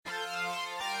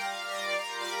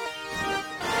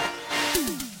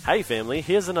Hey family,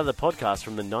 here's another podcast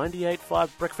from the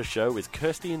 98.5 Breakfast Show with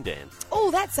Kirsty and Dan. Oh,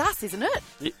 that's us, isn't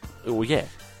it? Yeah.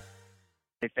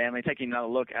 Hey family, taking another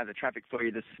look at the traffic for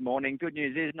you this morning. Good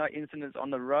news is no incidents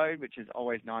on the road, which is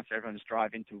always nice for everyone to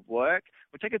drive into work.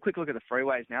 We'll take a quick look at the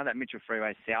freeways now. That Mitchell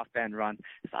Freeway southbound run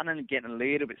starting to get a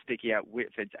little bit sticky at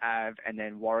Whitfords Ave and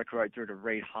then Warwick Road through to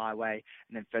Reed Highway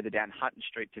and then further down Hutton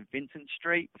Street to Vincent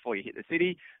Street before you hit the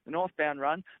city. The northbound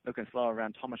run looking slow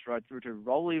around Thomas Road through to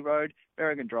Rowley Road,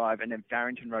 Berrigan Drive and then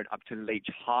Farrington Road up to Leach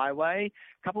Highway.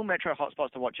 A couple of metro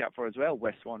hotspots to watch out for as well.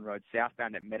 West Swan Road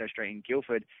southbound at Meadow Street in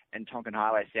Guildford and Tonkin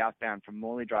Highway southbound from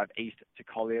Morley Drive east to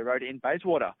Collier Road in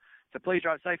Bayswater. So please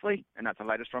drive safely, and that's the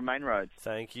latest from Main Roads.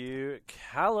 Thank you,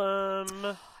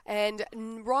 Callum. And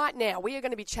right now, we are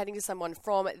going to be chatting to someone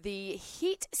from the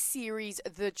hit series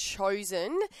The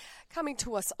Chosen, coming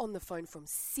to us on the phone from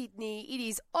Sydney. It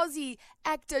is Aussie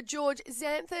actor George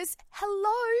Xanthus.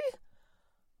 Hello.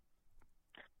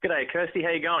 G'day, Kirsty.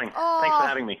 How you going? Thanks for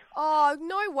having me. Oh,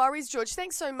 no worries, George.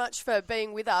 Thanks so much for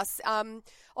being with us.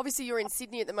 Obviously, you're in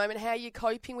Sydney at the moment. How are you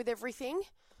coping with everything?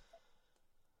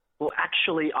 Well,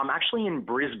 I'm actually in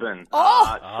Brisbane. So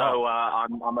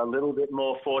I'm a little bit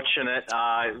more fortunate.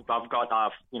 I've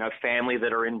got family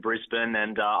that are in Brisbane,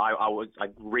 and I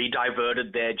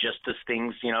re-diverted there just as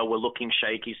things were looking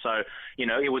shaky. So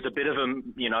it was a bit of a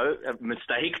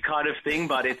mistake kind of thing,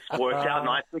 but it's worked out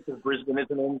nicely because Brisbane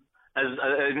isn't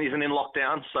in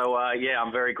lockdown. So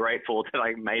I'm very grateful that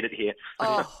I made it here.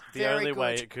 Oh, The only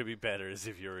way it could be better is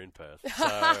if you're in Perth.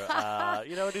 So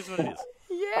it is what it is.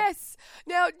 Yes.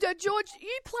 Now, George,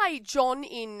 you play John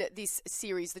in this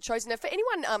series, The Chosen. Now, for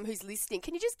anyone who's listening,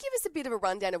 can you just give us a bit of a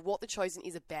rundown of what The Chosen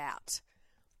is about?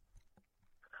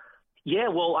 Yeah,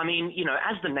 well, I mean,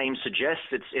 as the name suggests,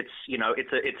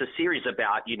 it's a series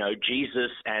about,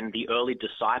 Jesus and the early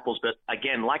disciples. But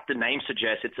again, like the name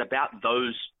suggests, it's about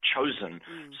those chosen.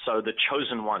 So the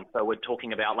chosen one. So we're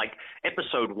talking about like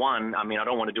episode 1. I mean, I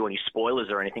don't want to do any spoilers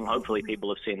or anything. Hopefully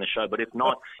people have seen the show. But if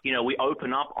not, we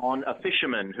open up on a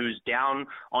fisherman who's down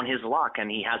on his luck and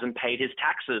he hasn't paid his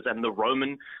taxes and the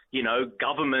Roman,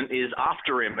 government is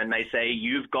after him and they say,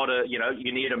 you've got to,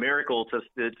 you need a miracle to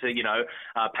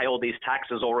pay all these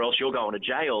taxes or else you're going to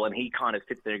jail. And he kind of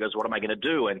sits there and goes, what am I going to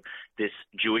do? And this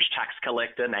Jewish tax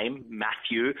collector named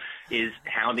Matthew is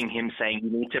hounding him saying,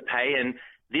 you need to pay. And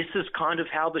this is kind of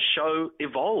how the show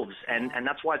evolves. And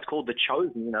that's why it's called The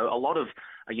Chosen. A lot of,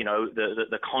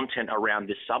 the content around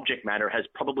this subject matter has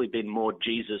probably been more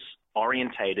Jesus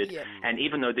orientated. Yeah. And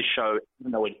even though this show,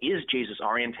 it is Jesus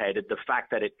orientated, the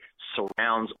fact that it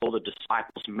surrounds all the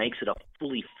disciples makes it a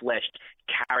fully fleshed,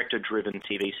 character-driven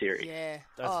TV series. Yeah,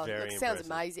 that's very impressive. Sounds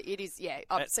amazing. It is. Yeah,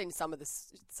 I've seen some of the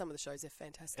shows. They're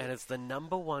fantastic. And it's the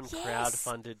number one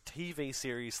crowd-funded TV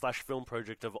series / film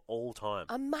project of all time.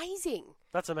 Amazing.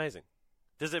 That's amazing.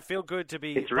 Does it feel good to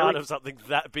be part of something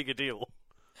that big a deal?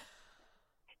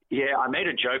 Yeah, I made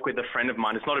a joke with a friend of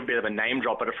mine. It's not a bit of a name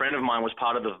drop, but a friend of mine was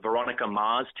part of the Veronica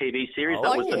Mars TV series.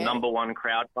 That was the number one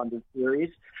crowd-funded series.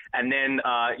 And then,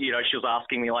 she was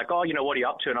asking me like, what are you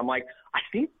up to? And I'm like, I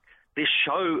think this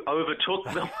show overtook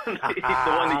the one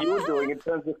that you were doing in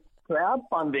terms of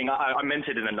crowdfunding. I meant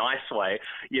it in a nice way,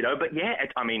 but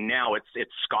now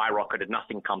it's skyrocketed.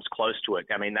 Nothing comes close to it.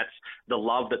 I mean, that's the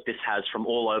love that this has from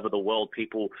all over the world.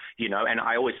 People, and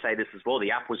I always say this as well,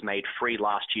 the app was made free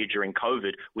last year during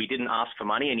COVID. We didn't ask for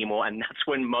money anymore. And that's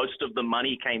when most of the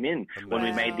money came in, when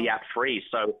we made the app free.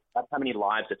 So that's how many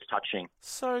lives it's touching.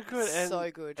 So good. So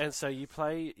good. And so you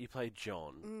play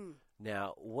John.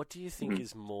 Now, what do you think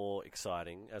is more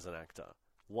exciting as an actor?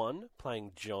 One,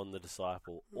 playing John the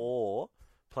Disciple, or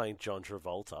playing John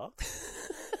Travolta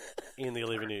in the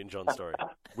Olivia Newton-John story.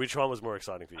 Which one was more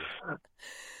exciting for you?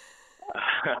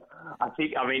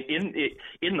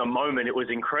 In the moment, it was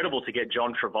incredible to get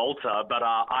John Travolta, but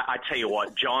I tell you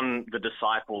what, John the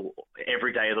Disciple,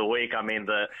 every day of the week,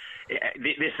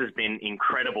 this has been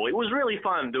incredible. It was really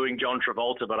fun doing John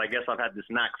Travolta, but I guess I've had this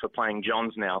knack for playing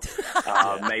Johns now.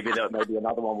 Maybe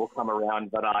another one will come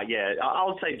around, but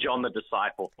I'll say John the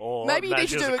Disciple. Or maybe you need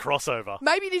to do a crossover.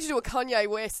 Maybe you need to do a Kanye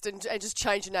West and just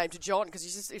change your name to John, because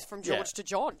it's from George to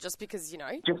John, just because,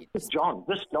 Just John.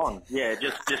 Yeah,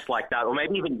 just like that. Or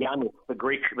maybe even Giannis, the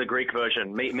Greek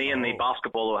version. Me and the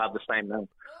basketball will have the same name.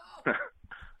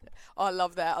 I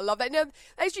love that. Now,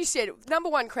 as you said, number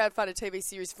one crowdfunded TV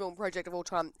series film project of all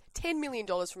time, $10 million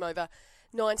from over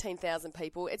 19,000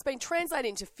 people. It's been translated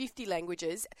into 50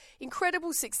 languages.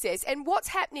 Incredible success. And what's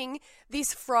happening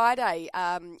this Friday,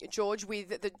 George,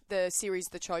 with the series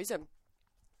The Chosen?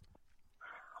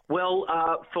 Well,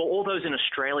 for all those in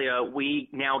Australia, we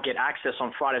now get access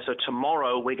on Friday. So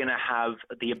tomorrow we're going to have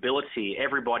the ability,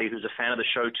 everybody who's a fan of the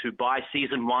show, to buy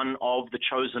season 1 of The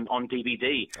Chosen on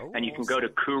DVD. Oh, and you can go to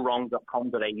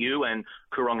koorong.com.au, and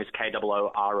Koorong is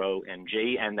Koorong,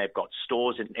 and they've got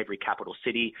stores in every capital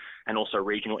city and also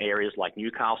regional areas like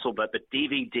Newcastle. But the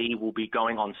DVD will be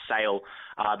going on sale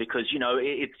because,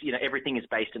 everything is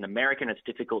based in America and it's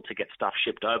difficult to get stuff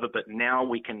shipped over. But now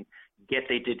we can get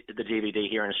the DVD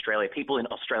here in Australia. People in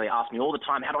Australia ask me all the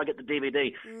time, how do I get the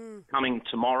DVD? Coming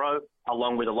tomorrow,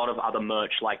 along with a lot of other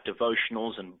merch like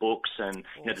devotionals and books, and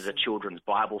there's a children's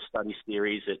Bible study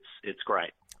series. It's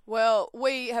great. Well,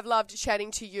 we have loved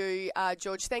chatting to you,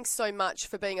 George. Thanks so much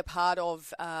for being a part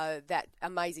of that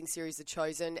amazing series, The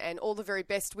Chosen, and all the very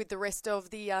best with the rest of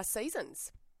the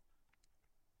seasons.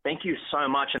 Thank you so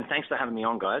much, and thanks for having me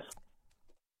on, guys.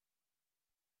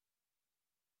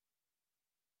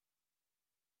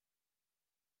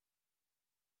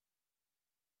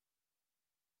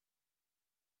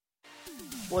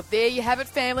 Well, there you have it,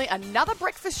 family. Another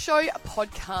Breakfast Show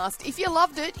podcast. If you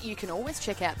loved it, you can always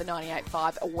check out the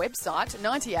 98.5 website,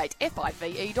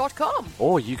 98five.com.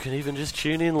 Or you can even just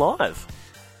tune in live.